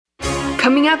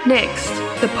Coming up next,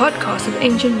 the podcast of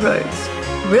Ancient Roads,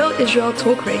 Real Israel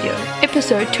Talk Radio,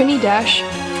 episode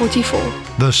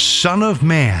 20-44. The Son of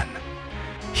Man.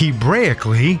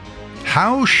 Hebraically,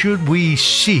 how should we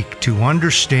seek to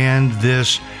understand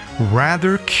this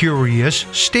rather curious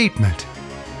statement?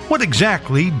 What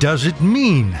exactly does it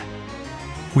mean?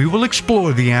 We will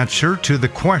explore the answer to the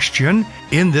question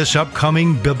in this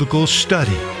upcoming biblical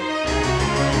study.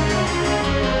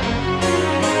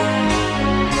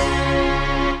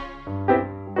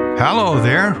 Hello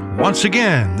there. Once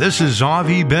again, this is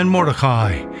Avi Ben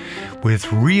Mordechai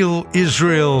with Real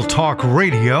Israel Talk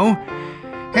Radio.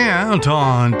 And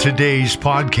on today's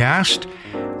podcast,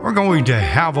 we're going to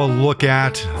have a look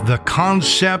at the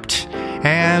concept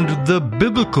and the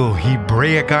biblical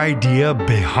Hebraic idea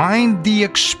behind the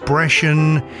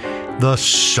expression, the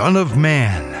Son of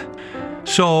Man.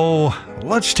 So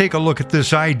let's take a look at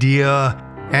this idea,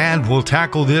 and we'll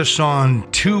tackle this on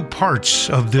two parts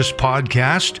of this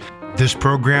podcast. This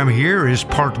program here is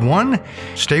part one.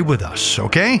 Stay with us,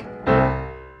 okay?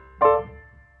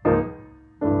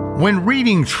 When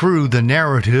reading through the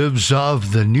narratives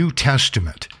of the New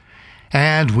Testament,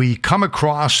 and we come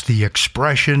across the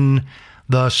expression,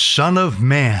 the Son of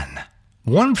Man,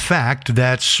 one fact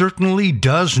that certainly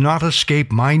does not escape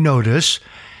my notice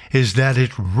is that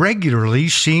it regularly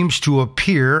seems to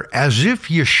appear as if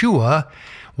Yeshua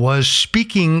was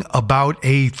speaking about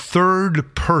a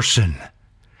third person.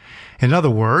 In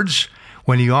other words,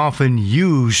 when he often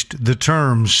used the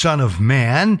term Son of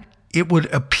Man, it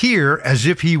would appear as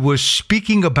if he was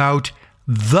speaking about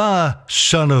the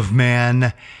Son of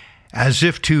Man, as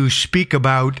if to speak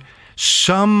about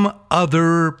some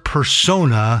other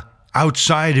persona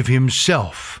outside of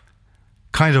himself.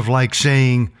 Kind of like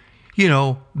saying,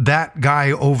 that guy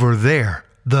over there,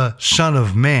 the Son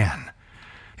of Man.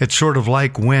 It's sort of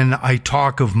like when I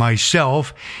talk of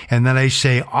myself and then I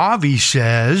say Avi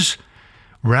says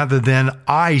rather than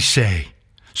I say.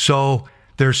 So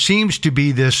there seems to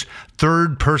be this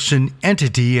third-person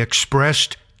entity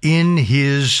expressed in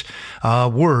his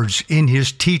words, in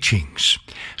his teachings.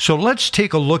 So let's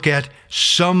take a look at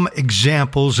some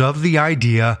examples of the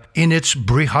idea in its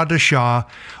Brit Hadashah,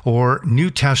 or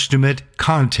New Testament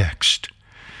context.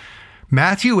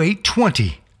 Matthew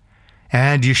 8:20,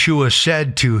 and Yeshua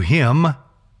said to him,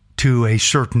 to a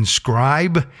certain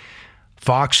scribe,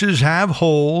 foxes have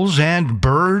holes and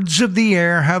birds of the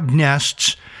air have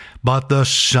nests, but the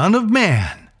Son of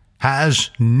Man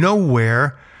has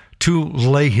nowhere to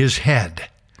lay his head.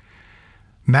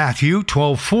 Matthew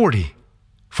 12:40,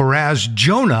 for as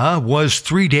Jonah was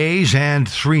 3 days and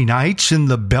 3 nights in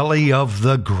the belly of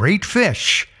the great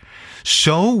fish,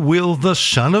 so will the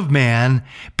Son of Man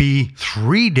be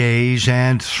 3 days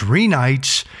and 3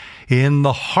 nights in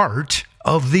the heart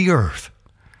of the earth.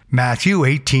 Matthew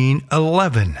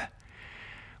 18:11,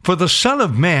 for the Son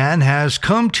of Man has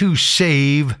come to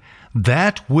save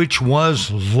that which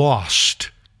was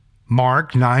lost.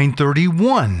 Mark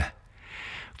 9:31,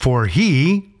 for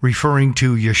he, referring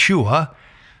to Yeshua,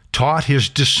 taught his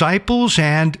disciples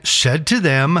and said to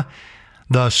them,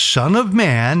 the Son of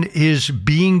Man is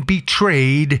being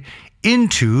betrayed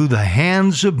into the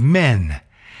hands of men,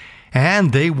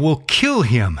 and they will kill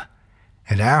him,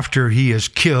 and after he is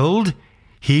killed,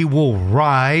 he will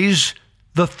rise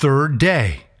the third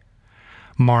day.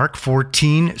 Mark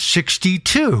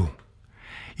 14:62,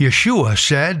 Yeshua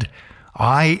said,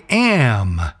 I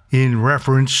am, in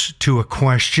reference to a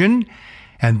question,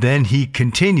 and then he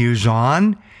continues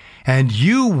on, and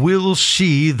you will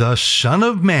see the Son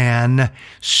of Man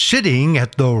sitting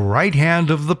at the right hand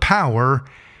of the power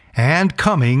and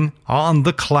coming on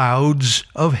the clouds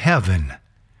of heaven.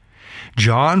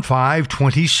 John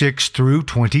 5:26 through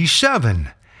 27,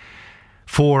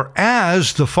 for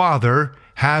as the Father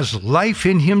has life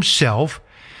in himself,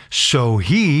 so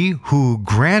he who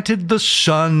granted the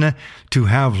Son to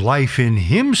have life in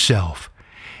himself,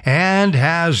 and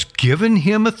has given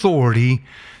him authority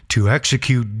to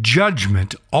execute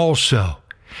judgment also,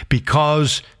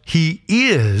 because he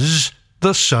is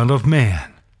the Son of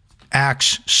Man.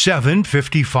 Acts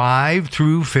 7:55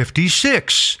 through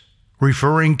 56,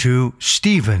 referring to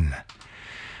Stephen.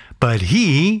 But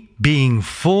he, being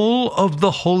full of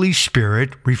the Holy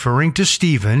Spirit, referring to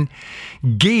Stephen,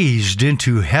 gazed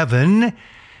into heaven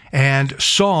and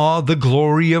saw the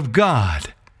glory of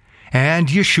God, and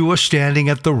Yeshua standing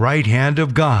at the right hand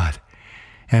of God.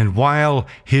 And while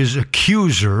his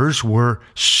accusers were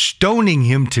stoning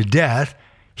him to death,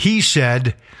 he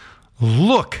said,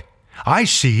 Look, I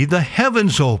see the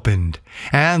heavens opened,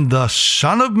 and the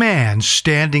Son of Man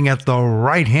standing at the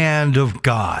right hand of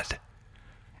God.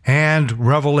 And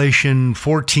Revelation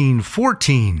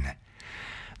 14:14,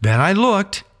 Then I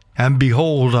looked, and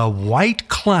behold, a white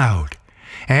cloud,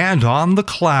 and on the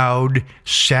cloud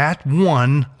sat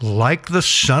one like the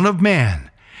Son of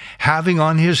Man, having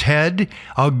on his head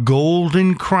a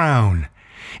golden crown,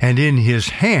 and in his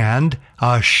hand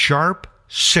a sharp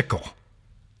sickle.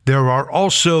 There are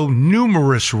also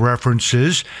numerous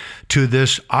references to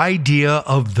this idea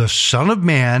of the Son of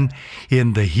Man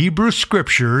in the Hebrew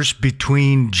Scriptures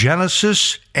between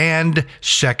Genesis and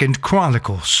 2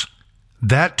 Chronicles.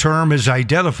 That term is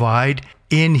identified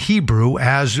in Hebrew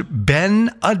as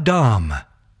Ben Adam.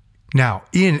 Now,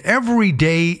 in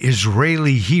everyday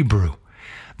Israeli Hebrew,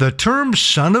 the term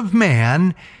Son of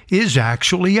Man is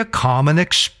actually a common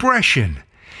expression,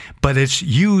 but it's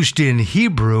used in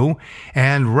Hebrew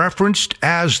and referenced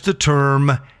as the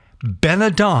term Ben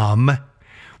Adam,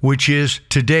 which is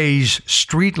today's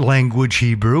street language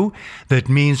Hebrew that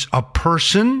means a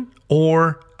person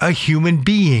or a human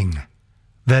being,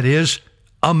 that is,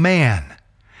 a man.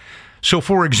 So,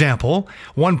 for example,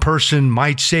 one person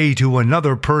might say to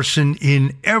another person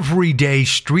in everyday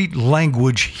street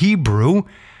language Hebrew,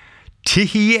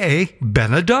 Tihyeh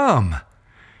Ben Adam.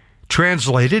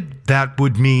 Translated, that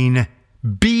would mean,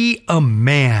 be a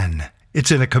man.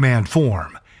 It's in a command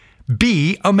form.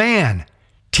 Be a man.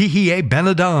 Tihyeh Ben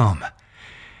Adam.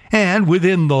 And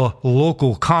within the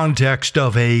local context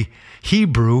of a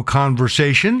Hebrew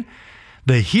conversation,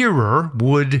 the hearer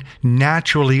would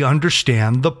naturally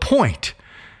understand the point,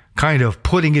 kind of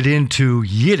putting it into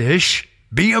Yiddish,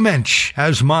 be a mensch,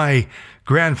 as my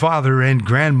grandfather and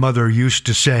grandmother used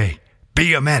to say,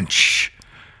 be a mensch,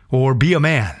 or be a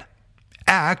man.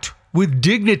 Act with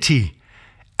dignity.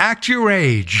 Act your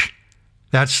age.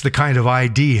 That's the kind of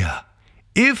idea.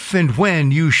 If and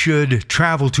when you should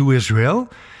travel to Israel,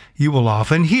 you will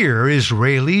often hear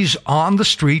Israelis on the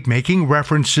street making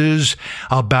references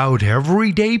about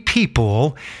everyday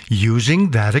people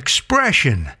using that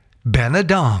expression, Ben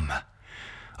Adam.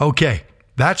 Okay,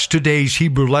 that's today's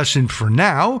Hebrew lesson for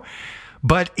now,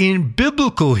 but in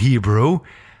biblical Hebrew,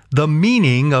 the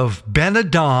meaning of Ben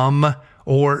Adam,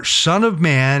 or Son of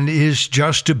Man, is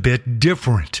just a bit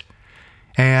different.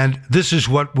 And this is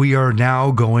what we are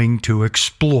now going to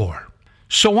explore.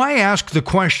 So I ask the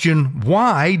question,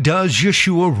 why does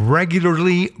Yeshua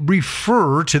regularly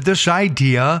refer to this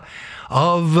idea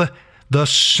of the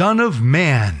Son of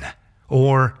Man,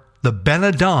 or the Ben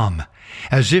Adam,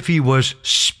 as if he was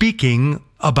speaking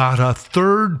about a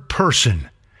third person?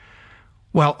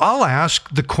 Well, I'll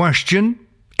ask the question,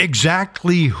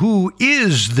 exactly who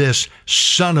is this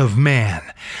Son of Man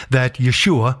that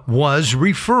Yeshua was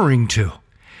referring to?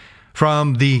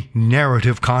 From the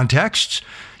narrative contexts,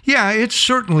 it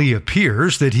certainly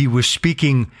appears that he was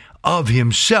speaking of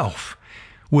himself,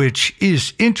 which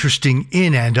is interesting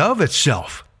in and of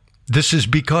itself. This is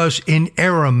because in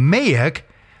Aramaic,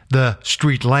 the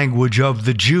street language of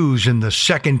the Jews in the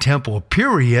Second Temple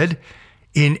period,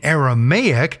 in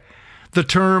Aramaic, the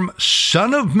term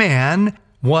Son of Man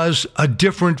was a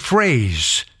different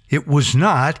phrase. It was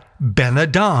not Ben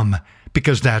Adam,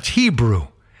 because that's Hebrew.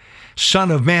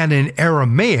 Son of Man in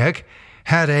Aramaic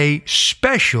had a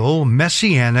special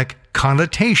messianic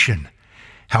connotation.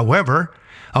 However,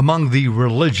 among the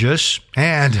religious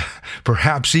and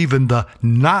perhaps even the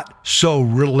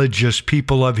not-so-religious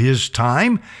people of his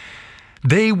time,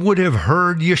 they would have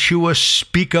heard Yeshua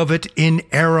speak of it in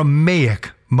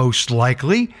Aramaic, most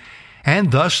likely,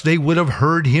 and thus they would have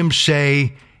heard him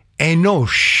say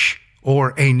Enosh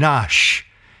or Enash,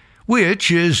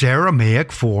 which is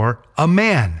Aramaic for a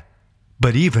man,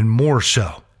 but even more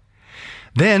so.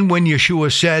 Then when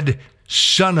Yeshua said,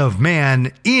 Son of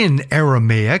Man in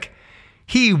Aramaic,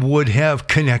 he would have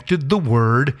connected the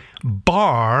word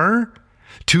bar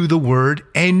to the word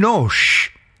enosh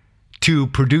to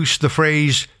produce the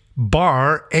phrase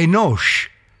bar enosh,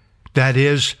 that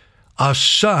is, a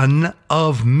son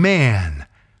of man.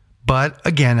 But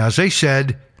again, as I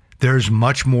said, there's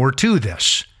much more to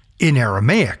this in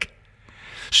Aramaic.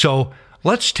 So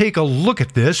let's take a look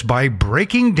at this by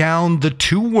breaking down the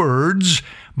two words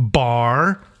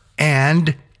bar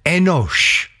and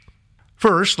enosh.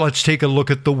 First, let's take a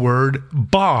look at the word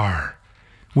bar,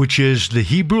 which is the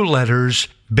Hebrew letters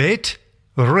bet,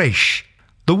 resh.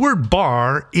 The word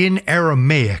bar in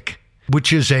Aramaic,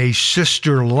 which is a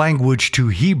sister language to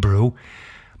Hebrew,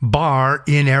 bar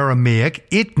in Aramaic,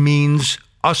 it means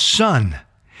a son.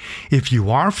 If you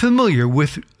are familiar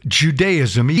with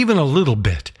Judaism even a little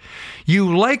bit,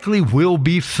 you likely will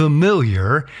be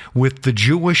familiar with the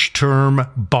Jewish term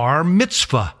bar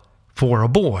mitzvah for a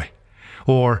boy,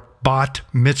 or bat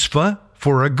mitzvah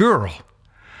for a girl.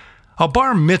 A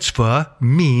bar mitzvah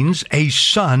means a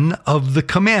son of the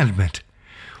commandment,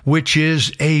 which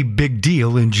is a big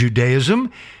deal in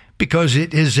Judaism because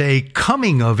it is a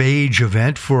coming-of-age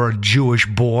event for a Jewish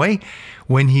boy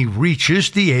when he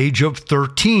reaches the age of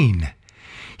 13.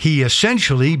 He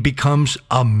essentially becomes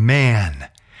a man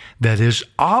that is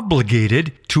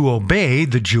obligated to obey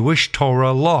the Jewish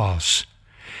Torah laws.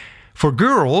 For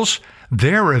girls,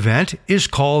 their event is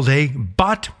called a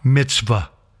bat mitzvah,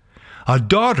 a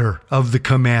daughter of the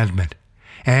commandment.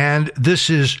 And this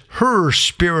is her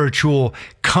spiritual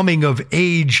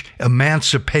coming-of-age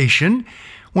emancipation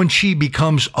when she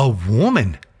becomes a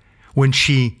woman, when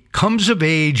she comes of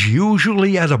age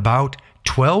usually at about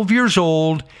 12 years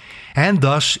old, and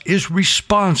thus is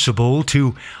responsible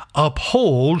to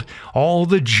uphold all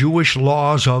the Jewish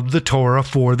laws of the Torah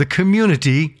for the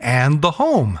community and the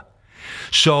home.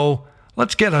 So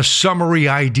let's get a summary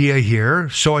idea here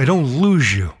so I don't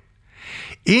lose you.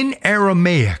 In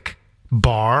Aramaic,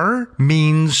 bar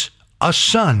means a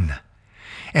son,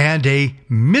 and a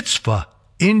mitzvah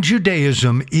in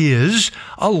Judaism is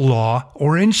a law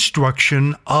or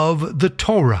instruction of the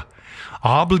Torah,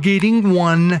 obligating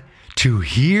one to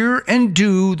hear and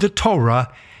do the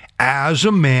Torah as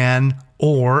a man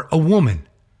or a woman.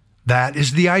 That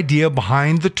is the idea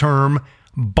behind the term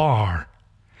bar.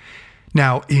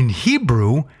 Now, in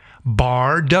Hebrew,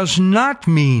 bar does not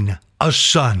mean a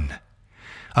son.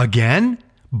 Again,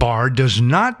 bar does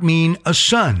not mean a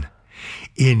son.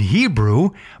 In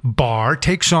Hebrew, bar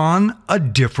takes on a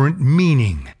different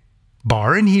meaning.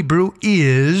 Bar in Hebrew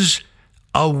is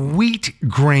a wheat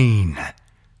grain.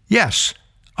 Yes,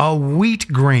 a wheat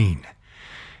grain.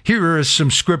 Here is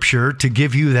some scripture to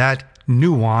give you that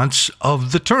nuance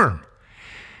of the term.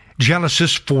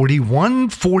 Genesis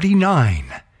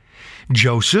 41:49.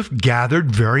 Joseph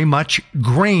gathered very much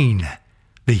grain.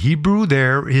 The Hebrew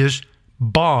there is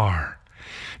bar.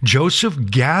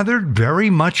 Joseph gathered very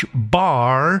much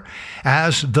bar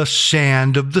as the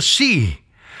sand of the sea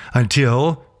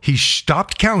until he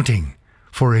stopped counting,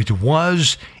 for it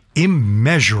was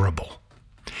immeasurable.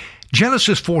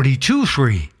 Genesis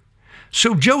 42:3.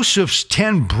 So Joseph's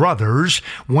 10 brothers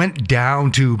went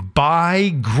down to buy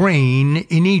grain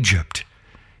in Egypt.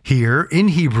 Here in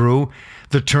Hebrew,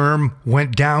 the term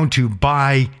went down to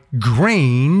buy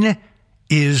grain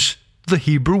is the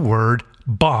Hebrew word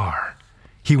bar.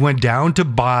 He went down to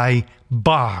buy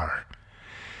bar.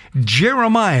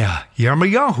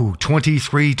 Yirmiyahu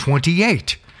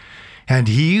 23:28. And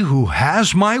he who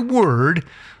has my word,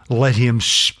 let him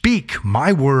speak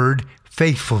my word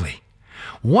faithfully.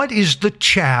 What is the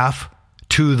chaff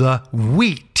to the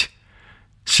wheat,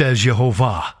 says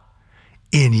Jehovah?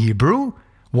 In Hebrew,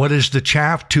 what is the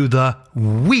chaff to the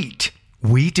wheat?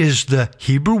 Wheat is the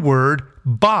Hebrew word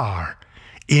bar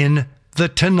in the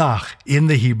Tanakh, in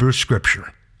the Hebrew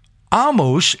scripture.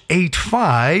 Amos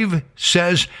 8:5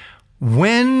 says,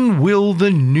 when will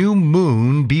the new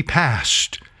moon be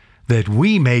passed, that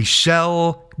we may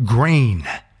sell grain?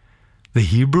 The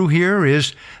Hebrew here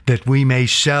is that we may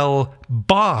sell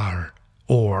bar,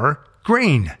 or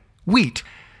grain, wheat.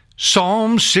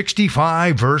 Psalm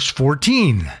 65, verse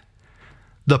 14.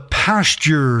 The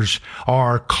pastures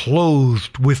are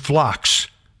clothed with flocks.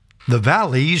 The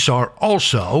valleys are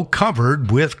also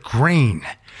covered with grain.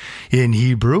 In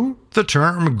Hebrew, the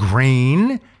term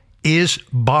grain is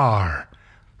bar.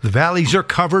 The valleys are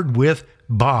covered with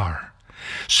bar.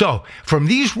 So, from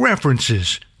these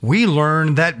references, we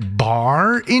learn that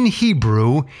bar in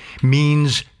Hebrew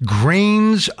means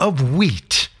grains of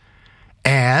wheat,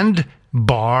 and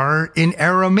bar in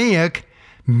Aramaic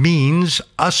means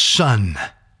a son.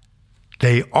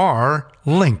 They are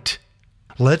linked.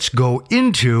 Let's go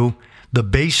into the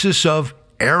basis of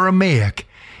Aramaic,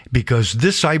 because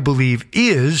this, I believe,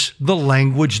 is the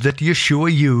language that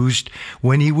Yeshua used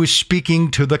when he was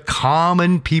speaking to the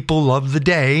common people of the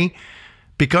day,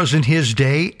 because in his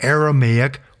day,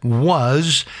 Aramaic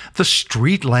was the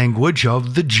street language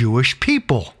of the Jewish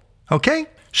people. Okay?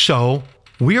 So,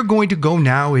 we are going to go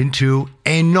now into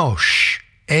Enosh.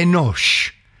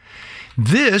 Enosh.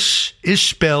 This is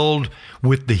spelled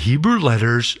with the Hebrew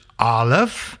letters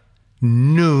Aleph,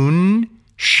 Nun,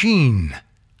 Shin.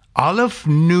 Aleph,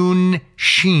 Nun,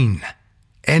 Shin.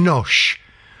 Enosh.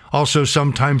 Also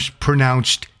sometimes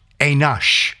pronounced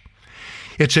Enash.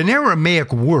 It's an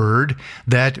Aramaic word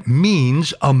that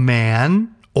means a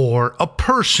man or a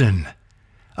person,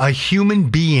 a human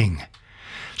being.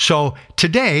 So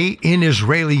today in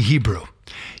Israeli Hebrew,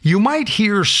 you might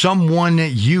hear someone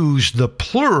use the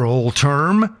plural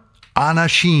term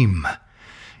anashim.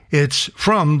 It's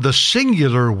from the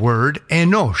singular word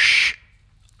enosh,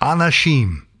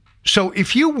 anashim. So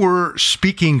if you were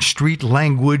speaking street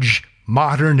language,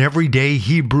 modern everyday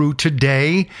Hebrew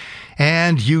today,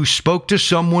 and you spoke to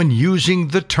someone using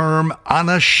the term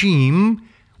anashim,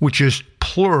 which is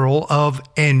plural of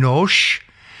enosh,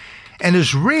 an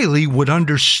Israeli would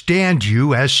understand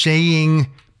you as saying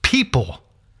people,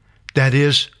 that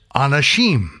is,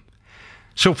 anashim.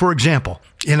 So, for example,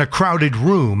 in a crowded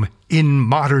room in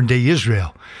modern-day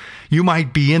Israel, you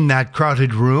might be in that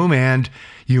crowded room and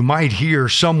you might hear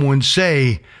someone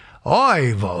say,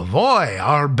 Oy vavoy,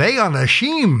 arbe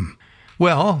anashim.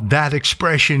 Well, that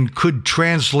expression could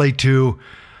translate to,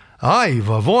 Oy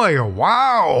vavoy,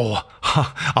 wow,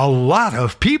 a lot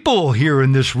of people here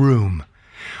in this room.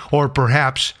 Or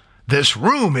perhaps, this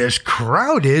room is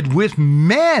crowded with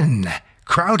men,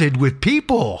 crowded with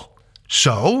people.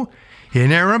 So,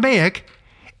 in Aramaic,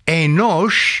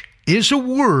 enosh is a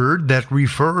word that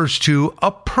refers to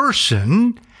a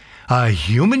person, a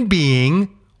human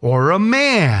being, or a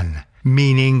man,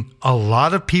 meaning a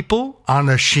lot of people,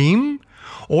 anashim,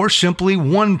 or simply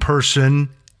one person,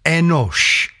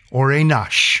 enosh, or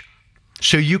enash.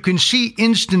 So you can see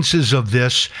instances of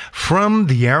this from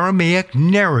the Aramaic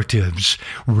narratives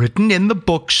written in the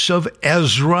books of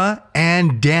Ezra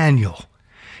and Daniel.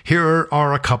 Here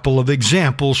are a couple of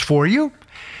examples for you.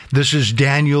 This is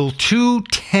Daniel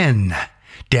 2:10.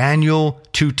 Daniel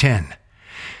 2:10.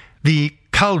 The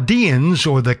Chaldeans,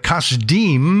 or the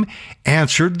Kasdim,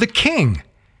 answered the king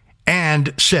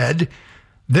and said,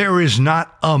 There is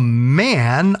not a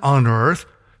man on earth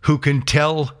who can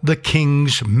tell the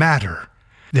king's matter.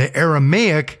 The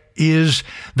Aramaic is,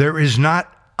 there is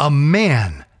not a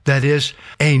man, that is,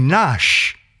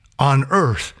 enash, on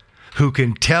earth, who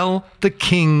can tell the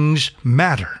king's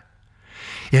matter.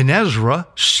 In Ezra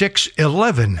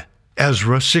 6:11,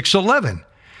 Ezra 6:11,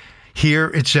 here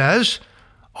it says,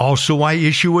 Also I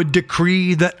issue a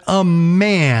decree that a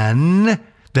man,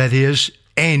 that is,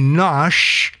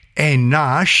 enash,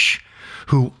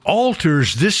 who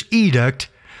alters this edict,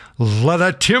 let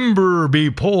a timber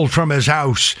be pulled from his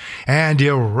house and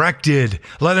erected.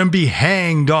 Let him be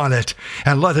hanged on it,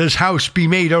 and let his house be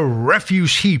made a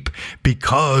refuse heap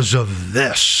because of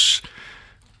this.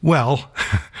 Well,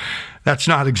 that's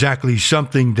not exactly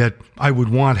something that I would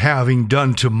want having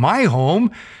done to my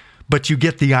home, but you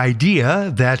get the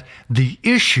idea that the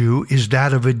issue is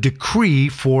that of a decree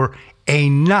for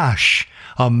enash,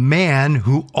 a man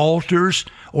who alters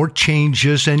or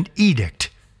changes an edict,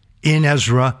 in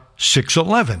Ezra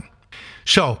 6:11.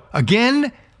 So,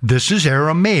 again, this is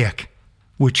Aramaic,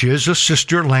 which is a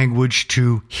sister language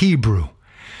to Hebrew.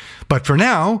 But for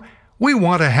now, we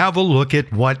want to have a look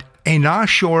at what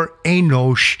enash or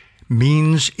enosh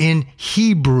means in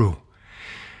Hebrew.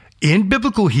 In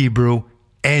biblical Hebrew,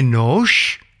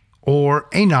 enosh or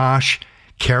enash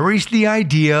carries the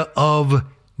idea of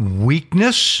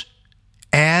weakness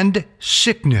and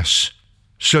sickness.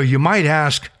 So you might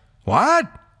ask,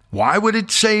 what? Why would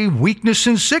it say weakness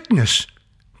and sickness?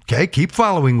 Okay, keep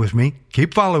following with me.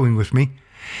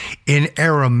 In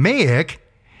Aramaic,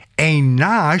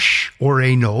 enash or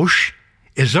enosh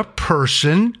is a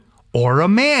person or a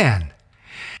man.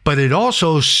 But it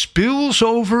also spills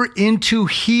over into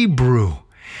Hebrew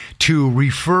to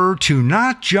refer to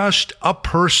not just a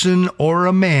person or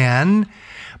a man,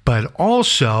 but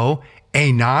also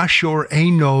enash or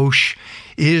enosh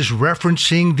is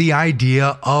referencing the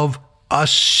idea of a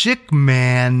sick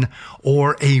man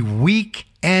or a weak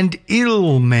and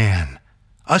ill man,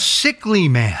 a sickly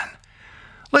man.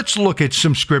 Let's look at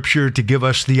some scripture to give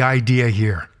us the idea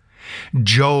here.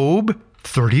 Job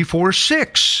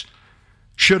 34:6.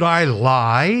 Should I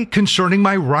lie concerning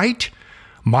my right?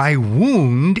 My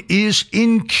wound is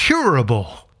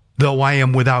incurable, though I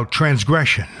am without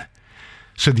transgression.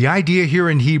 So the idea here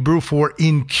in Hebrew for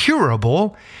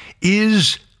incurable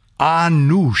is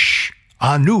anush,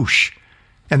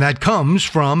 and that comes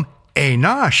from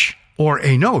enash or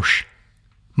enosh.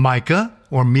 Micah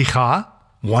or Micha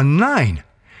 1:9.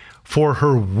 For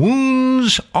her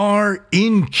wounds are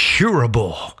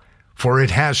incurable, for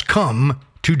it has come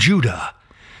to Judah.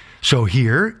 So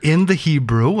here in the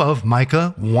Hebrew of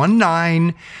Micah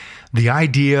 1:9, the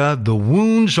idea the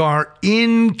wounds are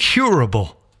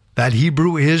incurable. That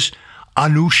Hebrew is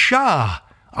anusha,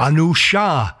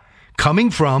 coming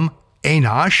from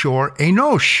enash or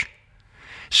enosh.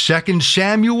 2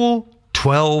 Samuel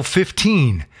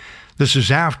 12:15. This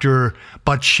is after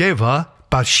Bathsheba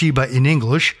in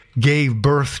English, gave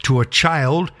birth to a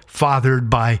child fathered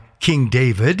by King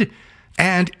David,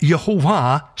 and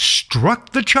Jehovah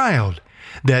struck the child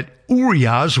that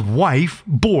Uriah's wife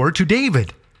bore to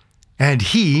David, and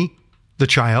he, the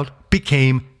child,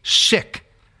 became sick.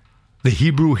 The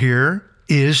Hebrew here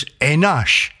is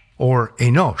enash or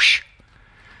enosh.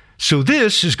 So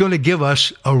this is going to give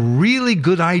us a really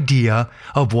good idea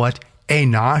of what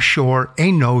Enosh or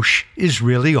Enosh is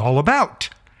really all about.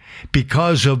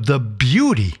 Because of the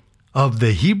beauty of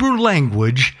the Hebrew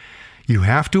language, you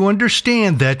have to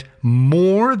understand that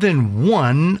more than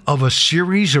one of a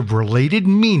series of related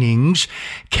meanings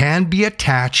can be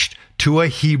attached to a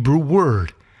Hebrew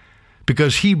word.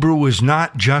 Because Hebrew is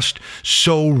not just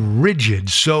so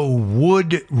rigid, so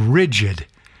wood rigid.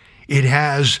 It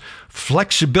has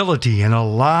flexibility and a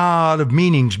lot of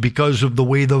meanings because of the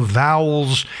way the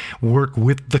vowels work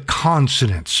with the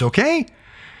consonants, okay?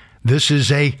 This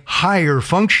is a higher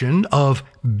function of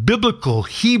biblical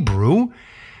Hebrew,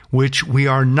 which we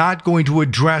are not going to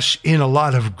address in a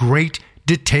lot of great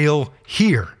detail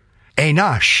here.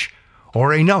 Enosh or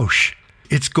Enosh.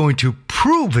 It's going to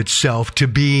prove itself to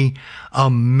be a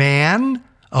man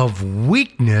of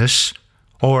weakness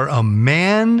or a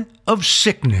man of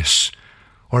sickness,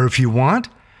 or if you want,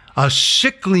 a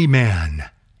sickly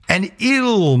man, an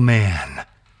ill man,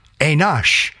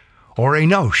 Enosh or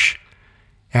Enosh.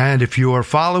 And if you are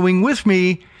following with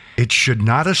me, it should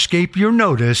not escape your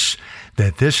notice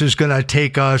that this is going to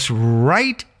take us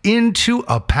right into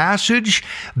a passage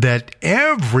that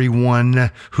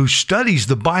everyone who studies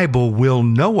the Bible will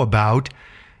know about,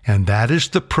 and that is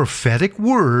the prophetic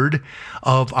word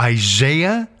of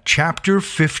Isaiah chapter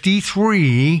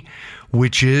 53,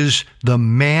 which is the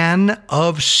man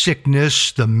of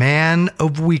sickness, the man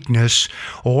of weakness,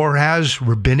 or as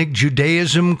Rabbinic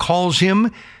Judaism calls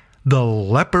him, the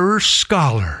leper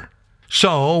scholar.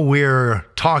 So we're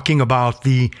talking about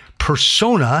the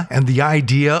persona and the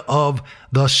idea of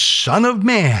the Son of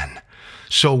Man.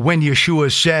 So when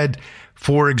Yeshua said,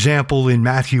 for example, in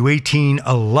Matthew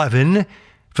 18:11,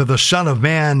 "For the Son of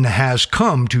Man has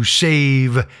come to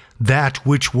save that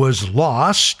which was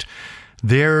lost,"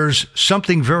 there's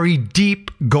something very deep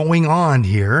going on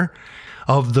here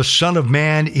of the Son of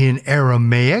Man in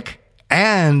Aramaic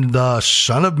and the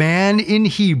Son of Man in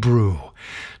Hebrew.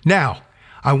 Now,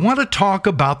 I want to talk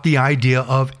about the idea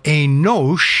of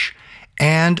Enosh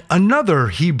and another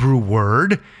Hebrew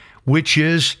word, which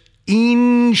is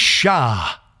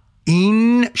Insha.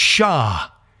 Insha.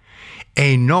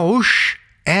 Enosh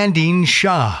and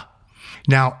Insha.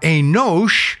 Now,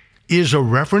 Enosh is a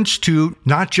reference to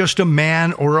not just a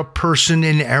man or a person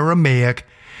in Aramaic,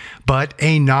 but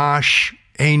Enosh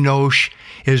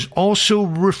is also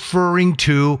referring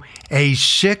to a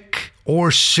sick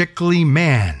or sickly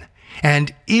man, an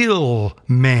ill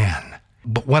man.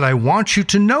 But what I want you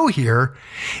to know here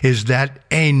is that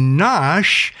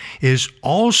Enosh is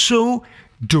also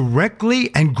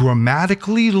directly and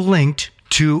grammatically linked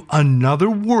to another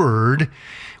word,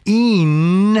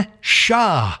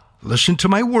 Insha. Listen to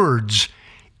my words.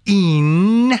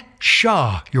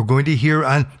 Insha. You're going to hear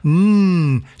a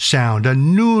n sound, a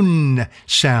nun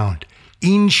sound.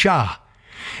 Insha.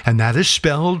 And that is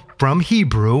spelled from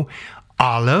Hebrew,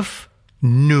 Aleph,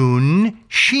 Nun,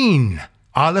 Shin.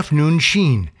 Aleph, Nun,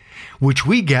 Shin, which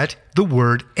we get the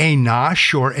word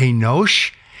Enosh or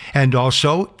Enosh and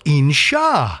also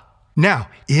Insha. Now,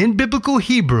 in biblical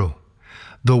Hebrew,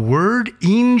 the word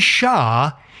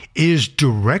Insha is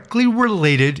directly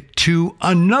related to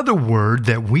another word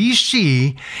that we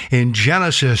see in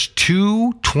Genesis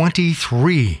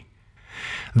 2:23.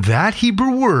 That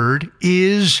Hebrew word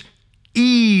is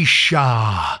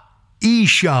Isha.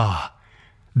 Isha.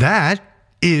 That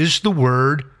is the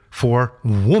word for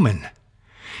woman,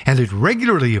 and it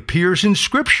regularly appears in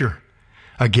Scripture.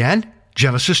 Again,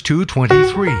 Genesis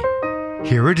 2:23.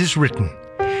 Here it is written,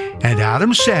 "And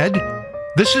Adam said,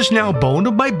 'This is now bone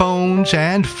of my bones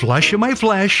and flesh of my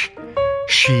flesh.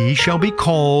 She shall be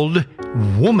called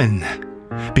woman,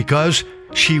 because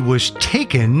she was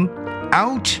taken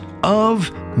out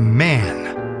of man.'"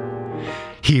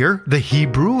 Here, the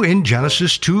Hebrew in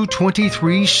Genesis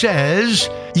 2:23 says,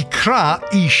 "Ikra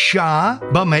isha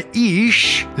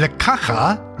b'ma'ish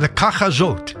lekacha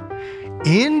zot."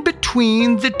 In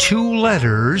between the two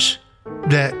letters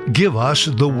that give us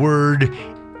the word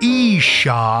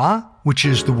Isha, which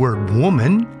is the word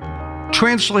woman,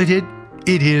 translated,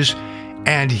 it is,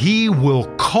 "And he will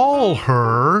call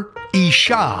her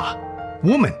Isha,"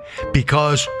 woman,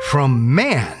 because from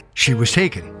man she was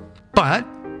taken. But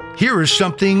here is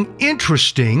something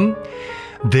interesting.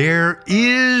 There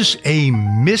is a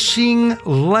missing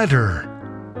letter.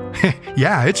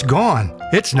 Yeah, it's gone.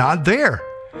 It's not there.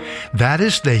 That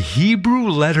is the Hebrew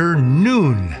letter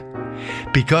Nun,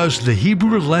 because the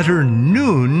Hebrew letter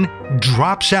Nun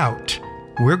drops out.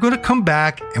 We're going to come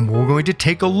back and we're going to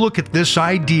take a look at this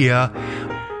idea.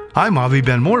 I'm Avi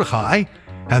Ben Mordechai,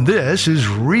 and this is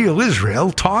Real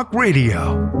Israel Talk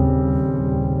Radio.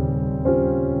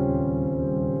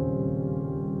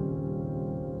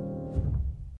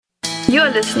 You are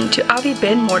listening to Avi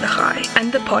Ben Mordechai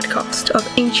and the podcast of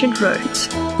Ancient Roads,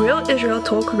 Real Israel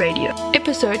Talk Radio,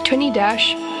 episode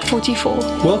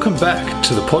 20-44. Welcome back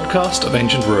to the podcast of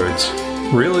Ancient Roads,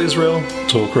 Real Israel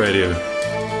Talk Radio.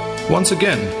 Once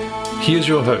again, here's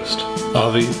your host,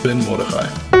 Avi Ben Mordechai.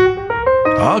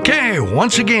 Okay,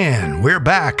 once again, we're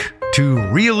back to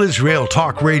Real Israel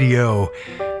Talk Radio,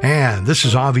 and this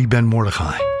is Avi Ben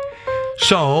Mordechai.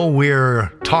 So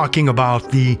we're talking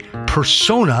about the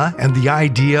persona and the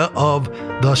idea of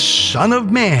the Son of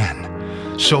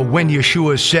Man. So when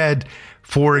Yeshua said,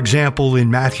 for example, in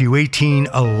Matthew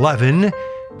 18:11,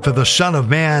 "For the Son of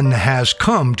Man has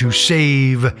come to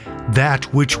save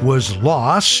that which was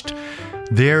lost,"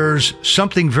 there's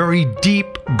something very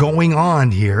deep going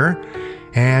on here.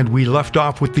 And we left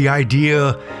off with the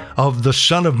idea of the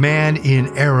Son of Man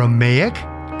in Aramaic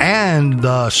and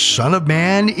the Son of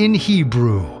Man in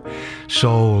Hebrew.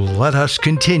 So let us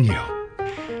continue.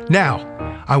 Now,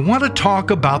 I want to talk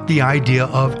about the idea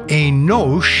of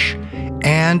Enosh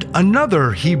and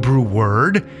another Hebrew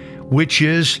word, which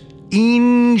is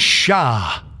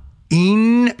Insha.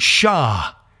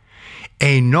 Insha.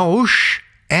 Enosh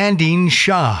and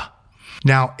Insha.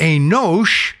 Now,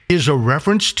 Enosh is a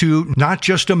reference to not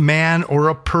just a man or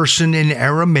a person in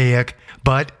Aramaic,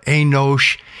 but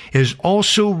Enosh is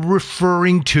also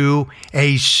referring to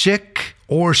a sick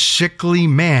or sickly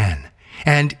man,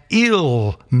 and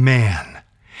ill man.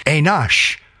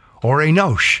 Enosh or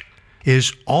Enosh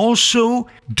is also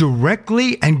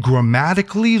directly and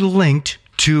grammatically linked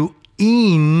to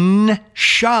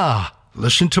Insha.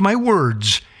 Listen to my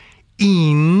words.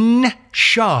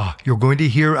 Insha. You're going to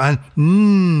hear a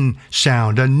n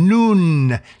sound, a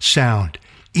nun sound.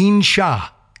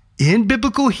 Insha. In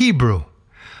biblical Hebrew,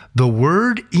 the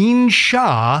word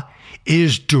Insha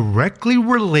is directly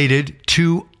related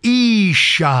to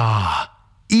Isha.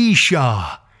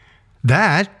 Isha.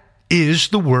 That is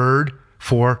the word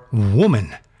for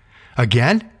woman.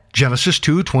 Again, Genesis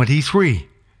 2:23.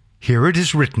 Here it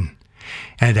is written,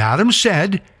 "And Adam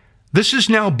said, This is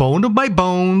now bone of my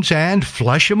bones and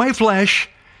flesh of my flesh.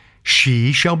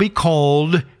 She shall be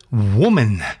called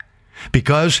woman,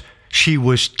 because she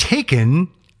was taken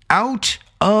out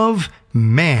of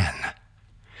man."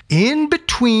 In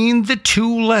between the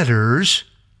two letters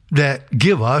that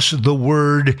give us the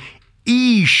word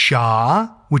Isha,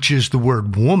 which is the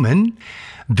word woman,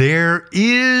 there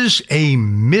is a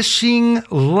missing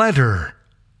letter.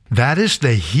 That is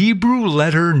the Hebrew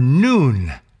letter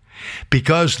Nun.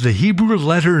 Because the Hebrew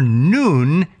letter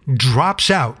Nun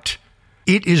drops out,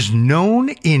 it is known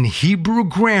in Hebrew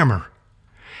grammar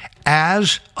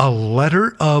as a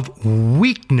letter of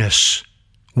weakness.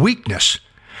 Weakness,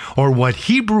 or what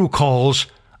Hebrew calls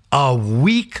a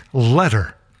weak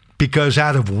letter, because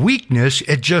out of weakness,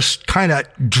 it just kind of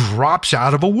drops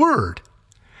out of a word.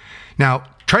 Now,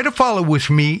 try to follow with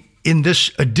me in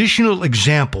this additional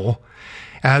example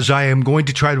as I am going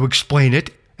to try to explain it,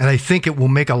 and I think it will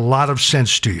make a lot of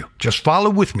sense to you. Just follow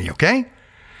with me, okay?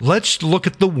 Let's look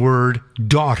at the word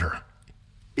daughter.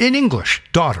 In English,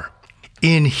 daughter.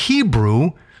 In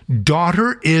Hebrew,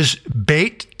 daughter is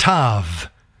Beit Tav.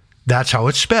 That's how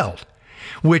it's spelled,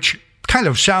 which kind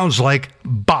of sounds like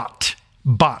bat.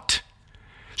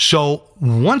 So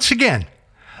once again,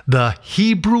 the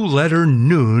Hebrew letter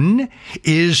Nun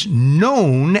is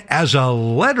known as a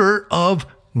letter of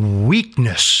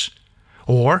weakness,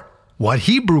 or what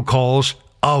Hebrew calls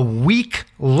a weak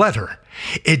letter.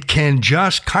 It can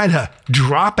just kind of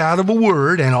drop out of a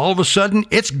word and all of a sudden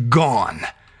it's gone.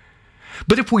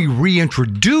 But if we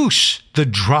reintroduce the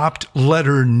dropped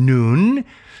letter Nun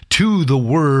to the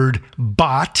word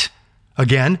bat,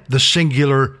 again, the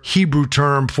singular Hebrew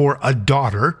term for a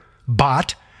daughter,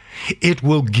 bat, it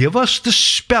will give us the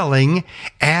spelling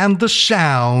and the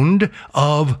sound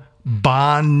of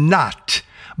banat.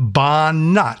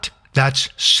 Banat. That's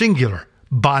singular.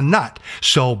 Banat.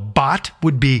 So bat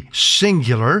would be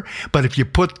singular, but if you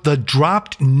put the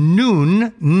dropped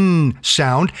nun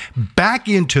sound back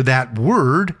into that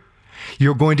word,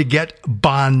 you're going to get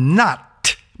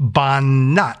banat.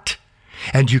 Banat.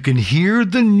 And you can hear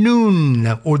the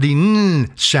nun or the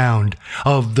n sound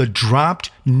of the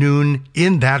dropped nun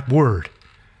in that word.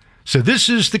 So this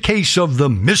is the case of the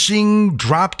missing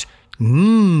dropped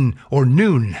n or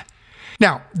nun.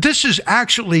 Now, this is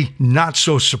actually not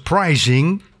so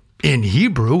surprising in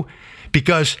Hebrew,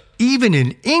 because even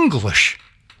in English,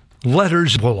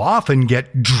 letters will often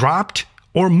get dropped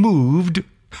or moved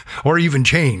or even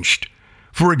changed.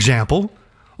 For example,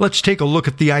 let's take a look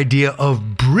at the idea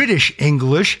of British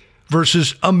English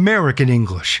versus American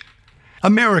English.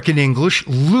 American English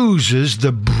loses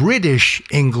the British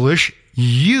English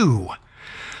U.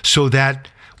 so that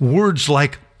words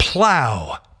like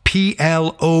plow,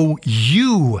 P-L-O-U-G-H,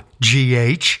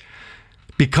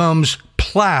 becomes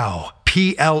plow,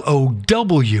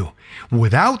 P-L-O-W,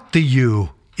 without the U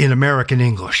in American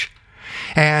English.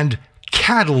 And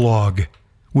catalog,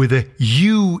 with a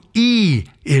U-E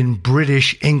in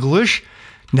British English,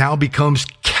 now becomes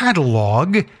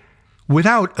catalog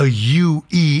without a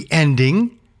U-E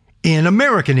ending in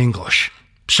American English.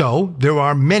 So there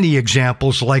are many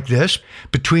examples like this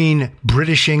between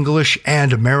British English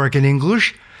and American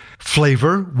English.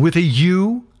 Flavor with a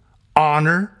U,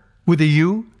 honor with a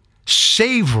U,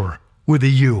 savor with a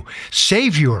U,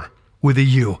 savior with a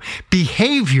U,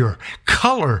 behavior,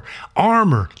 color,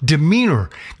 armor, demeanor,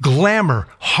 glamour,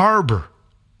 harbor.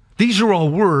 These are all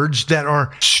words that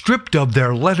are stripped of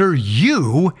their letter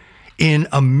U in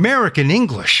American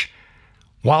English,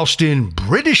 whilst in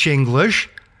British English,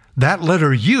 that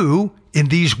letter U in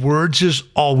these words is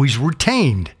always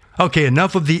retained. Okay,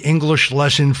 enough of the English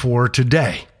lesson for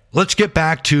today. Let's get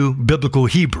back to Biblical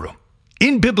Hebrew.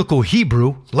 In Biblical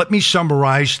Hebrew, let me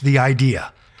summarize the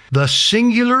idea. The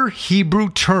singular Hebrew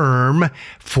term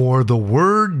for the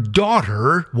word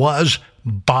daughter was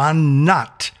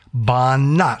banat.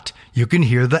 Banat. You can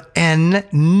hear the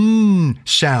N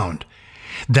sound.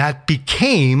 That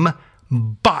became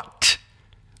bat,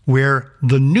 where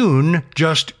the nun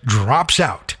just drops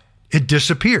out. It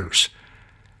disappears.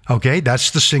 Okay,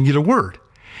 that's the singular word.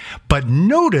 But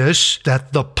notice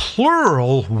that the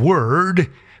plural word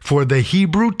for the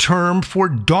Hebrew term for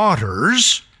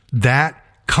daughters, that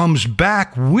comes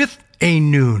back with a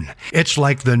nun. It's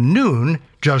like the nun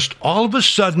just all of a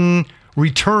sudden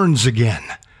returns again.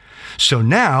 So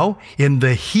now, in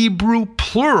the Hebrew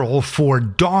plural for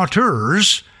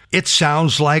daughters, it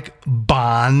sounds like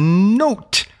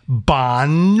banot,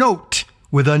 banot,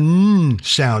 with a nun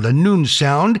sound,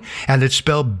 and it's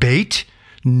spelled beit,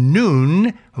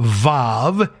 nun,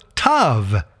 vav,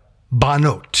 tav,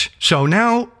 banot. So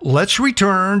now let's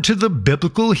return to the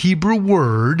biblical Hebrew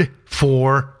word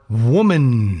for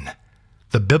woman.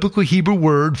 The biblical Hebrew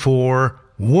word for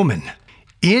woman.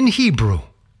 In Hebrew,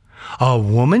 a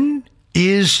woman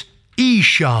is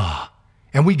Isha.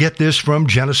 And we get this from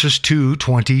Genesis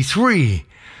 2:23.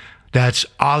 That's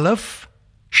Aleph,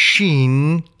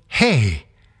 Shin, He,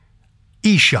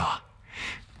 Isha.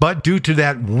 But due to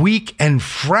that weak and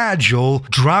fragile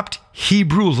dropped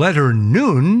Hebrew letter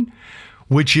nun,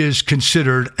 which is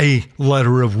considered a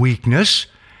letter of weakness,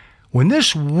 when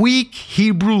this weak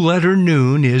Hebrew letter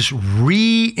nun is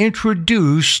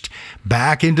reintroduced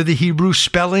back into the Hebrew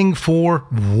spelling for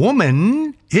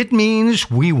woman, it means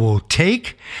we will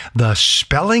take the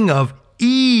spelling of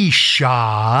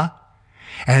Isha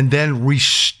and then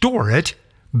restore it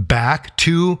back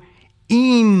to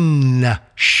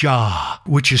Insha,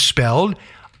 which is spelled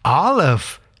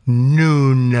Aleph,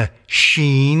 Nun,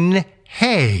 Shin,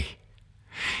 He.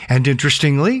 And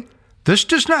interestingly, this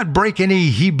does not break any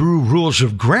Hebrew rules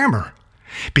of grammar,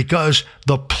 because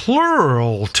the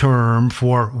plural term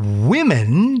for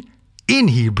women in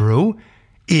Hebrew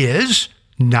is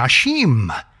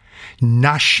nashim.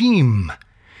 Nashim.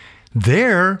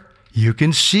 There, you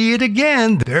can see it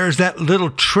again. There's that little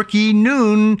tricky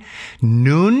nun.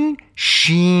 Nun,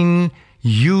 shin,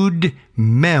 yud,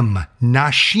 mem.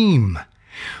 Nashim.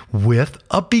 With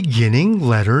a beginning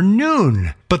letter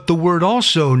nun. But the word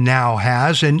also now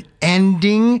has an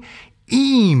ending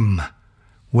im.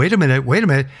 Wait a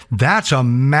minute. That's a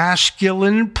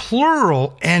masculine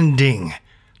plural ending.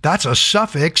 That's a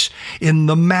suffix in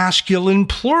the masculine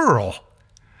plural.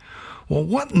 Well,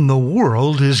 what in the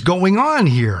world is going on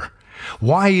here?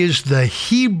 Why is the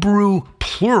Hebrew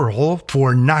plural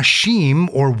for nashim,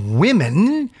 or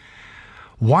women,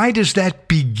 why does that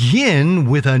begin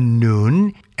with a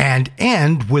nun and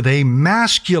end with a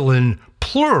masculine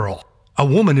plural? A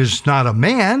woman is not a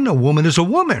man, a woman is a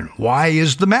woman. Why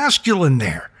is the masculine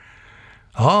there?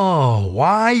 Oh,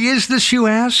 why is this, you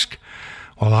ask?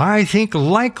 Well, I think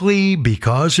likely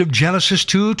because of Genesis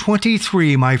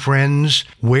 2:23, my friends,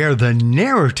 where the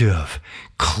narrative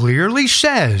clearly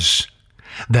says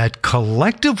that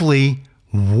collectively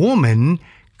woman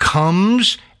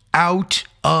comes out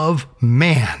of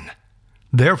man.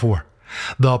 Therefore,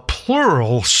 the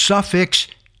plural suffix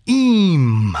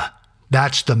im,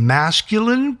 that's the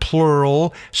masculine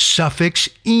plural suffix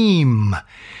im,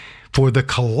 for the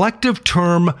collective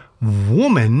term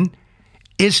woman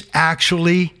is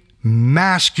actually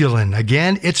masculine.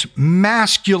 Again, it's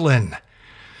masculine.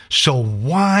 So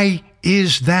why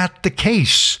is that the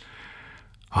case?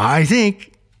 I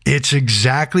think it's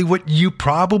exactly what you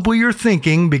probably are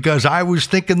thinking, because I was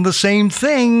thinking the same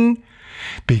thing.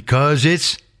 Because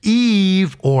it's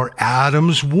Eve, or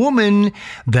Adam's woman,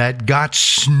 that got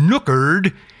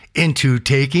snookered into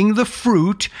taking the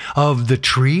fruit of the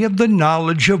tree of the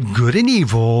knowledge of good and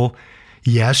evil.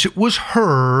 Yes, it was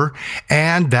her,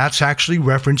 and that's actually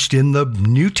referenced in the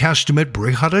New Testament,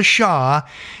 Brit Hadashah.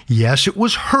 Yes, it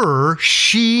was her.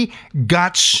 She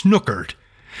got snookered.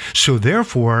 So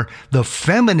therefore, the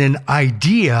feminine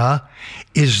idea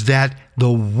is that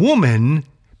the woman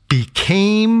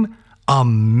became a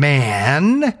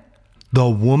man. The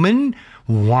woman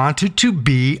wanted to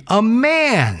be a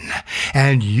man.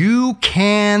 And you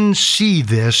can see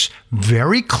this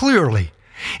very clearly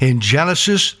in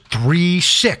Genesis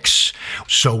 3:6.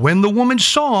 So when the woman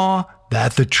saw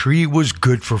that the tree was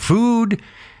good for food,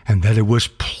 and that it was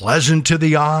pleasant to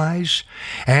the eyes,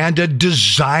 and a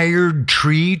desired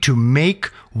tree to make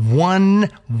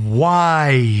one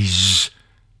wise,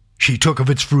 she took of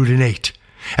its fruit and ate,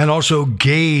 and also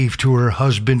gave to her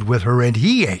husband with her, and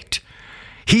he ate.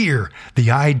 Here, the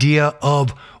idea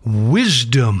of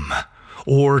wisdom,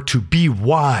 or to be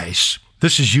wise.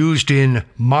 This is used in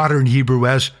modern Hebrew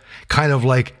as kind of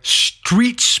like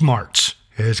street smarts.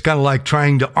 It's kind of like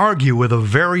trying to argue with a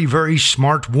very, very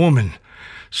smart woman.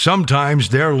 Sometimes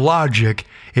their logic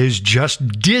is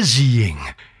just dizzying,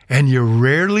 and you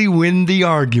rarely win the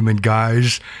argument,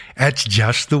 guys. That's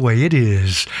just the way it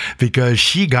is, because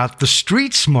she got the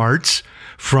street smarts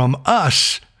from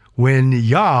us. When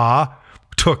Yah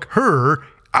took her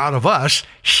out of us,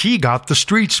 she got the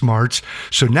street smarts.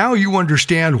 So now you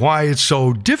understand why it's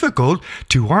so difficult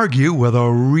to argue with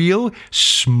a real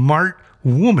smart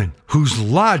woman whose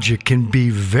logic can be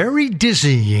very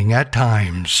dizzying at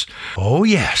times. Oh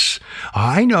yes,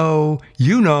 I know,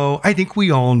 you know, I think we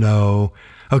all know.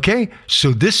 Okay,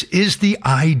 so this is the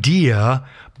idea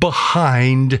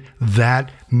behind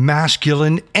that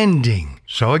masculine ending.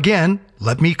 So again,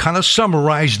 let me kind of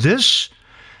summarize this.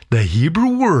 The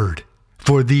Hebrew word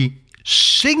for the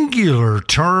singular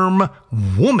term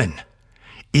woman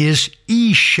is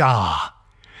Isha.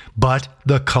 But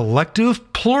the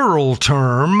collective plural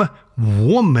term,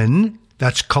 woman,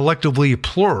 that's collectively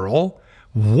plural,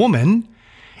 woman,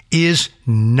 is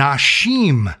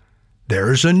Nashim.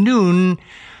 There's a noon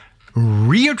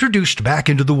reintroduced back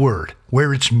into the word,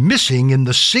 where it's missing in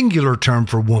the singular term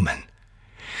for woman.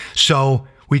 So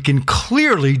we can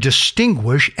clearly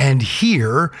distinguish and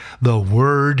hear the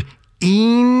word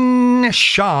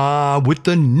Insha with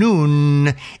the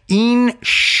noon,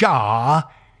 Insha,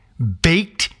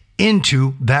 baked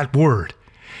into that word,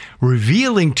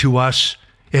 revealing to us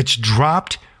its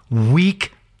dropped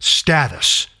weak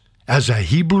status as a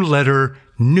Hebrew letter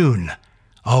nun,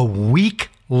 a weak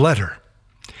letter.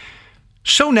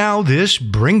 So now this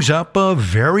brings up a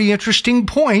very interesting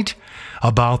point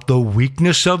about the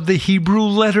weakness of the Hebrew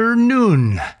letter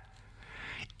nun.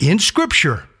 In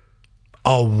Scripture,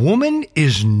 a woman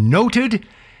is noted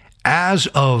as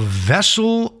a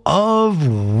vessel of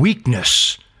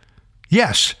weakness.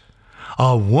 Yes,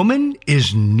 a woman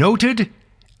is noted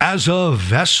as a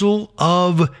vessel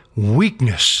of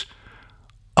weakness.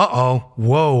 Uh-oh.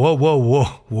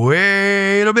 Whoa.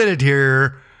 Wait a minute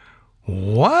here.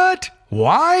 What?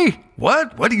 Why?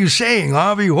 What are you saying,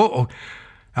 Avi? Whoa.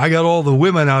 I got all the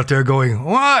women out there going,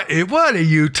 what are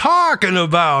you talking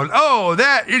about? Oh,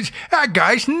 that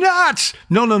guy's nuts.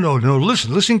 No.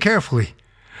 Listen carefully.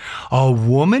 A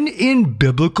woman in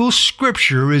biblical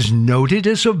scripture is noted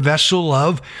as a vessel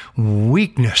of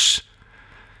weakness.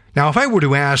 Now, if I were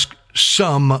to ask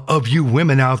some of you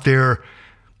women out there,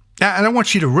 and I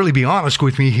want you to really be honest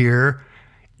with me here,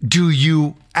 do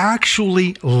you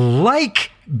actually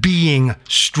like being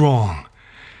strong?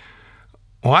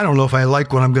 Well, I don't know if I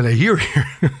like what I'm going to hear here.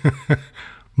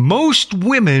 Most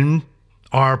women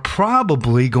are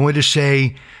probably going to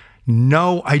say,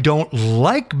 no, I don't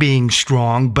like being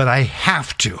strong, but I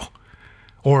have to,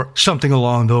 or something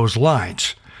along those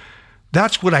lines.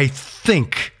 That's what I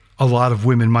think a lot of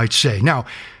women might say. Now,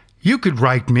 you could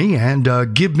write me and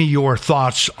give me your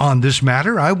thoughts on this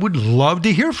matter. I would love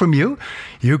to hear from you.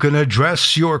 You can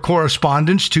address your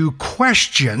correspondence to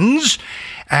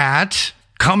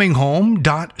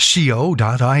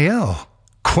questions@cominghome.co.il.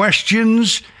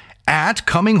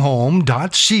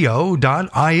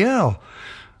 questions@cominghome.co.il.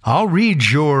 I'll read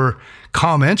your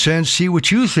comments and see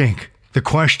what you think. The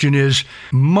question is,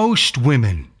 most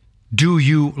women, do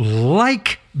you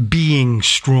like being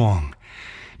strong?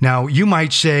 Now, you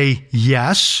might say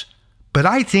yes, but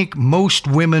I think most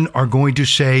women are going to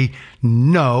say,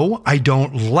 no, I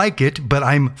don't like it, but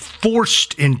I'm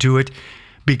forced into it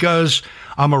because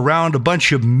I'm around a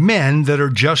bunch of men that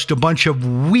are just a bunch of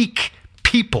weak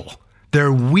people.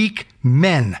 They're weak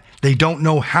men. They don't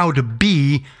know how to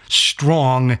be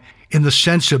strong in the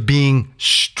sense of being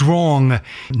strong,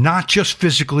 not just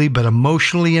physically, but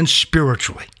emotionally and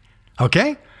spiritually.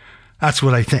 Okay? That's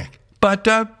what I think. But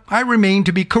I remain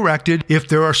to be corrected if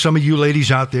there are some of you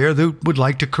ladies out there that would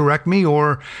like to correct me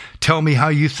or tell me how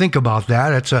you think about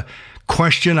that. It's a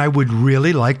question I would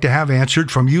really like to have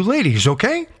answered from you ladies,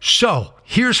 okay? So,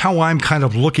 here's how I'm kind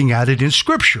of looking at it in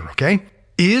Scripture, okay?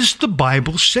 Is the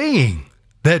Bible saying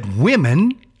that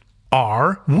women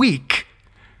are weak?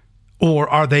 Or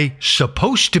are they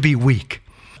supposed to be weak?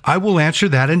 I will answer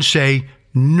that and say,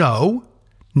 no,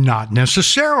 not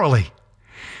necessarily.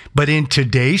 But in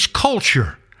today's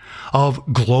culture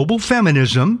of global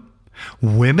feminism,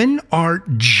 women are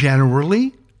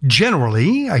generally,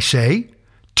 I say,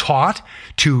 taught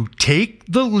to take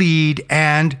the lead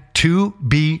and to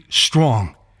be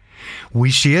strong.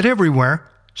 We see it everywhere.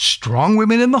 Strong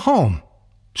women in the home,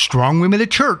 strong women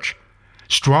at church,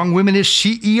 strong women as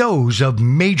CEOs of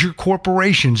major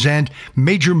corporations and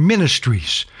major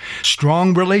ministries.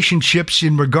 Strong relationships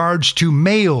in regards to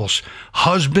males,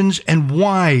 husbands and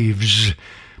wives,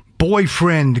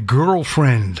 boyfriend,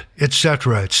 girlfriend,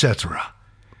 etc., etc.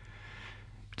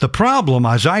 The problem,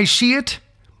 as I see it,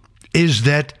 is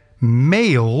that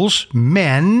males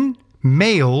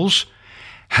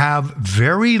have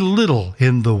very little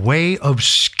in the way of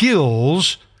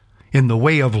skills, in the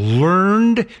way of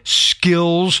learned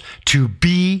skills to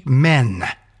be men.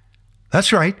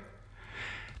 That's right.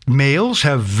 Males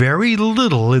have very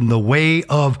little in the way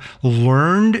of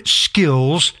learned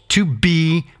skills to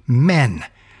be men.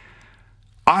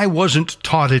 I wasn't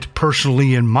taught it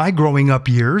personally in my growing up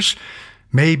years.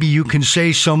 Maybe you can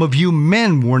say some of you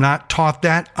men were not taught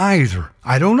that either.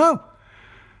 I don't know.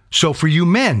 So for you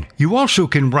men, you also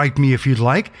can write me if you'd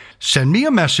like. Send me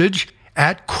a message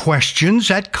at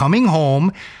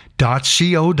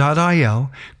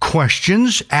questions@cominghome.co.il,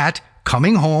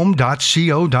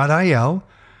 questions@cominghome.co.il.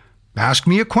 Ask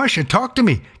me a question. Talk to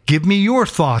me. Give me your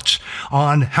thoughts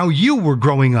on how you were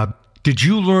growing up. Did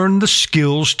you learn the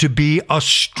skills to be a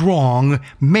strong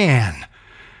man?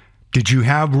 Did you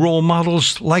have role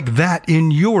models like that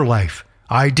in your life?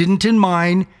 I didn't in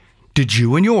mine. Did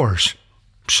you in yours?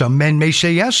 Some men may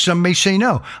say yes, some may say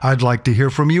no. I'd like to hear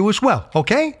from you as well,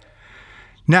 okay?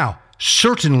 Now,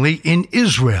 certainly in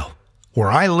Israel,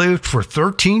 where I lived for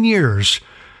 13 years,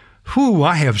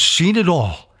 I have seen it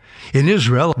all. In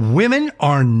Israel, women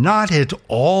are not at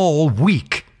all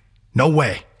weak. No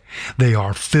way. They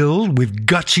are filled with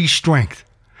gutsy strength.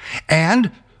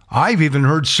 And I've even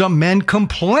heard some men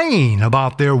complain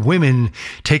about their women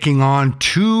taking on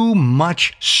too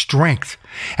much strength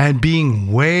and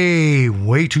being way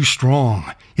too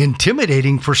strong,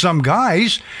 intimidating for some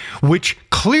guys, which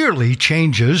clearly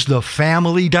changes the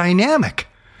family dynamic.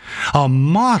 A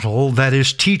model that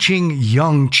is teaching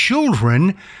young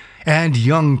children and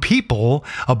young people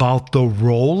about the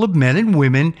role of men and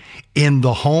women in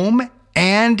the home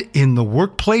and in the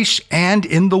workplace and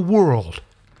in the world.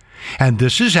 And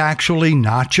this is actually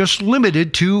not just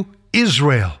limited to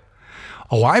Israel.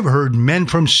 I've heard men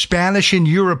from Spanish and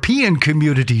European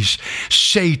communities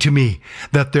say to me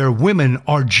that their women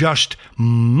are just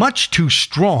much too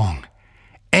strong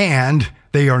and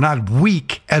they are not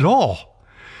weak at all.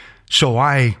 So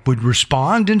I would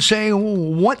respond and say,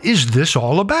 what is this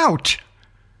all about?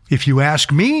 If you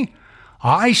ask me,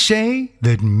 I say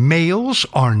that males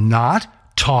are not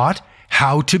taught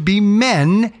how to be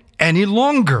men any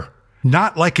longer.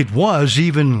 Not like it was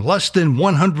even less than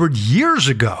 100 years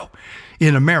ago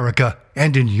in America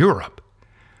and in Europe.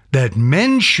 That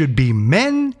men should be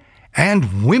men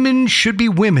and women should be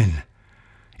women.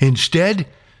 Instead,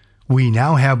 we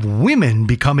now have women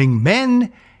becoming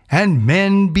men and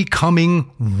men becoming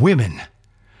women.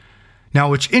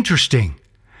 Now, it's interesting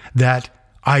that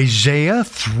Isaiah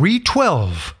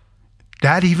 3:12,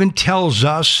 that even tells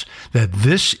us that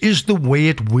this is the way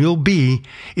it will be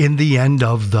in the end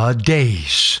of the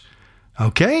days.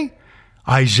 Okay?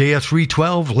 Isaiah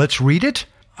 3:12, let's read it.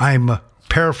 I'm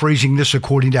paraphrasing this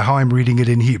according to how I'm reading it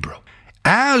in Hebrew.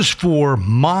 As for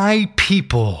my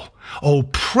people,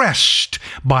 oppressed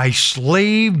by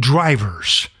slave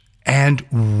drivers, and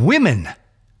women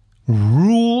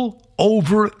rule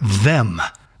over them.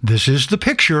 This is the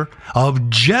picture of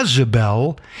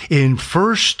Jezebel in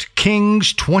 1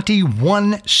 Kings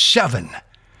 21:7.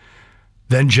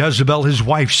 Then Jezebel, his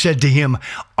wife, said to him,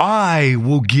 I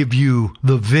will give you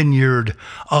the vineyard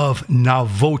of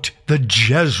Naboth the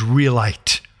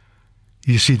Jezreelite.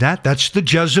 You see that? That's the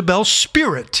Jezebel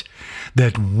spirit,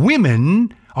 that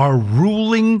women are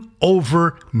ruling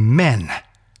over men.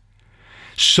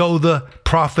 So the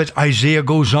prophet Isaiah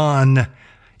goes on,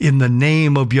 in the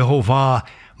name of Jehovah,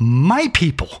 my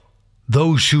people,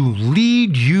 those who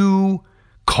lead you,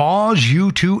 cause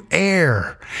you to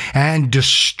err and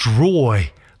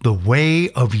destroy the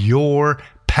way of your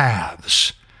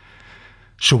paths.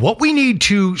 So what we need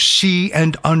to see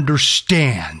and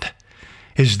understand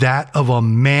is that of a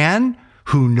man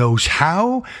who knows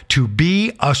how to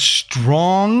be a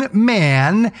strong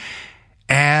man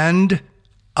and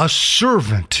a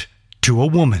servant to a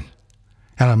woman.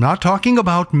 And I'm not talking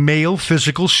about male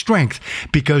physical strength,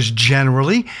 because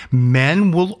generally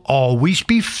men will always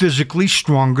be physically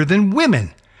stronger than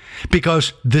women,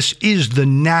 because this is the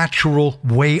natural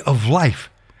way of life.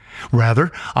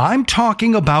 Rather, I'm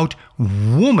talking about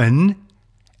woman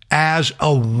as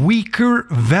a weaker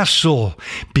vessel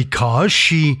because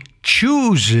she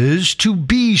chooses to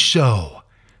be so.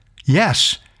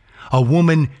 Yes, a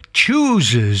woman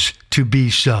chooses to be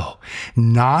so,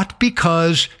 not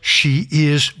because she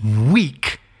is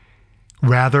weak.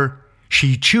 Rather,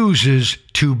 she chooses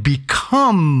to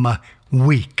become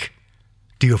weak.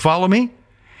 Do you follow me?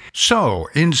 So,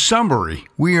 in summary,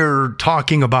 we are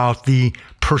talking about the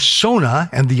persona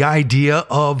and the idea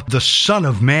of the Son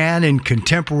of Man in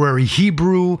contemporary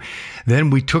Hebrew. Then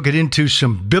we took it into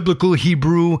some biblical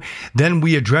Hebrew. Then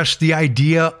we addressed the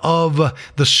idea of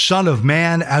the Son of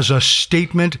Man as a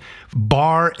statement,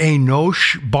 bar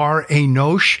enosh,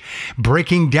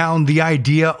 breaking down the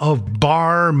idea of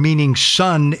bar meaning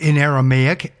son in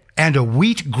Aramaic and a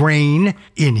wheat grain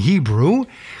in Hebrew.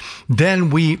 Then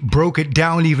we broke it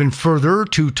down even further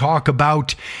to talk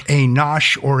about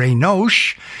Enosh or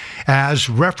Enosh as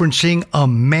referencing a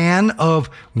man of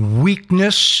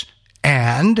weakness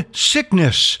and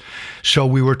sickness. So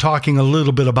we were talking a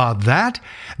little bit about that.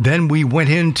 Then we went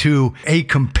into a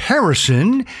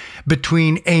comparison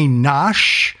between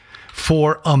Enosh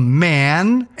for a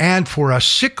man and for a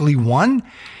sickly one.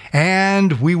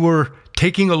 And we were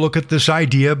taking a look at this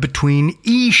idea between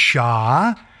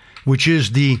Isha, which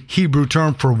is the Hebrew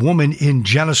term for woman in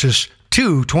Genesis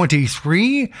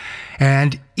 2:23,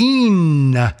 and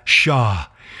Insha,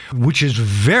 which is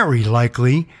very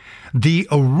likely the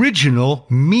original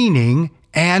meaning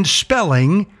and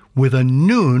spelling with a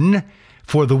nun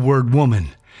for the word woman,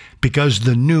 because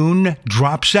the nun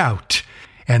drops out,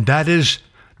 and that is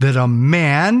that a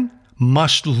man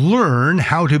must learn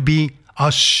how to be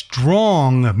a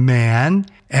strong man.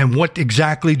 And what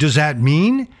exactly does that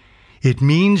mean? It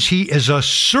means he is a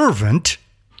servant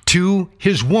to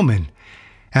his woman.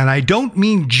 And I don't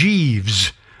mean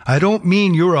Jeeves. I don't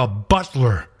mean you're a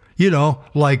butler.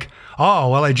 Like, oh,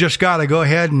 well, I just got to go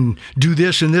ahead and do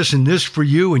this and this and this for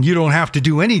you, and you don't have to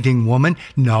do anything, woman.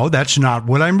 No, that's not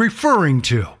what I'm referring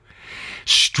to.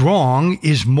 Strong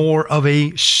is more of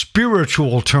a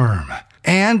spiritual term.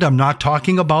 And I'm not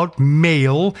talking about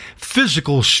male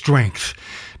physical strength,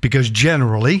 because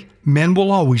generally, men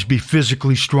will always be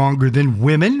physically stronger than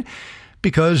women,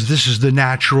 because this is the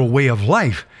natural way of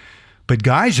life. But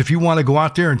guys, if you want to go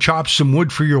out there and chop some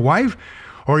wood for your wife,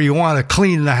 or you want to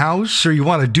clean the house, or you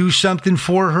want to do something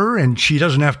for her and she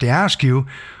doesn't have to ask you,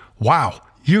 wow,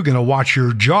 you're going to watch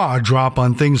your jaw drop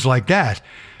on things like that,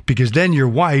 because then your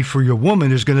wife or your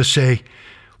woman is going to say,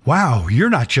 wow, you're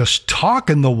not just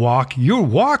talking the walk, you're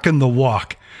walking the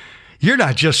walk. You're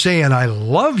not just saying, I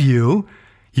love you.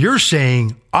 You're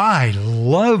saying, I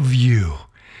love you.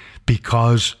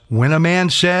 Because when a man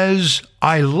says,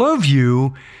 I love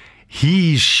you,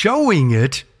 he's showing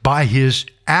it by his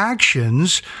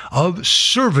actions of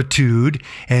servitude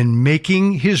and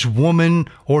making his woman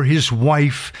or his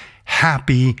wife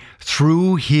happy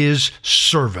through his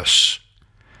service.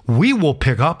 We will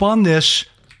pick up on this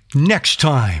next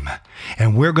time,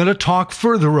 and we're going to talk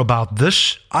further about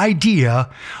this idea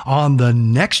on the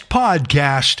next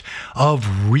podcast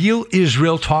of Real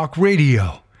Israel Talk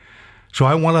Radio. So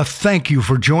I want to thank you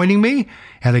for joining me,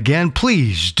 and again,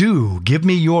 please do give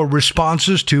me your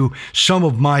responses to some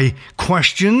of my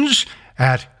questions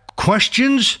at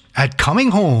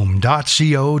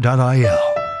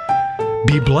questions@cominghome.co.il.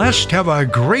 Be blessed, have a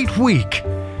great week,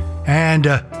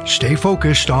 and stay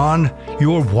focused on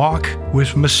your walk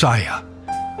with Messiah.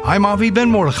 I'm Avi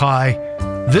Ben Mordechai.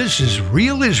 This is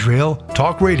Real Israel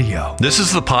Talk Radio. This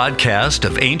is the podcast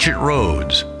of Ancient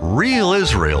Roads, Real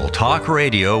Israel Talk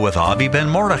Radio with Avi Ben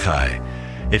Mordechai.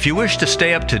 If you wish to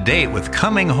stay up to date with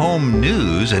Coming Home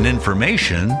news and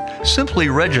information, simply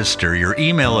register your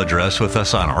email address with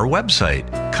us on our website,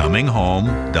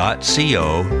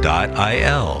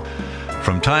 cominghome.co.il.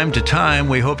 From time to time,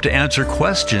 we hope to answer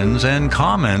questions and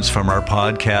comments from our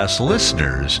podcast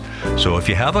listeners. So if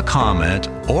you have a comment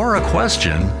or a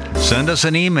question, send us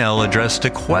an email addressed to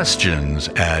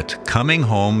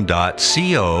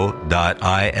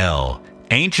questions@cominghome.co.il.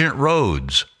 Ancient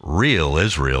Roads, Real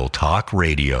Israel Talk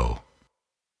Radio.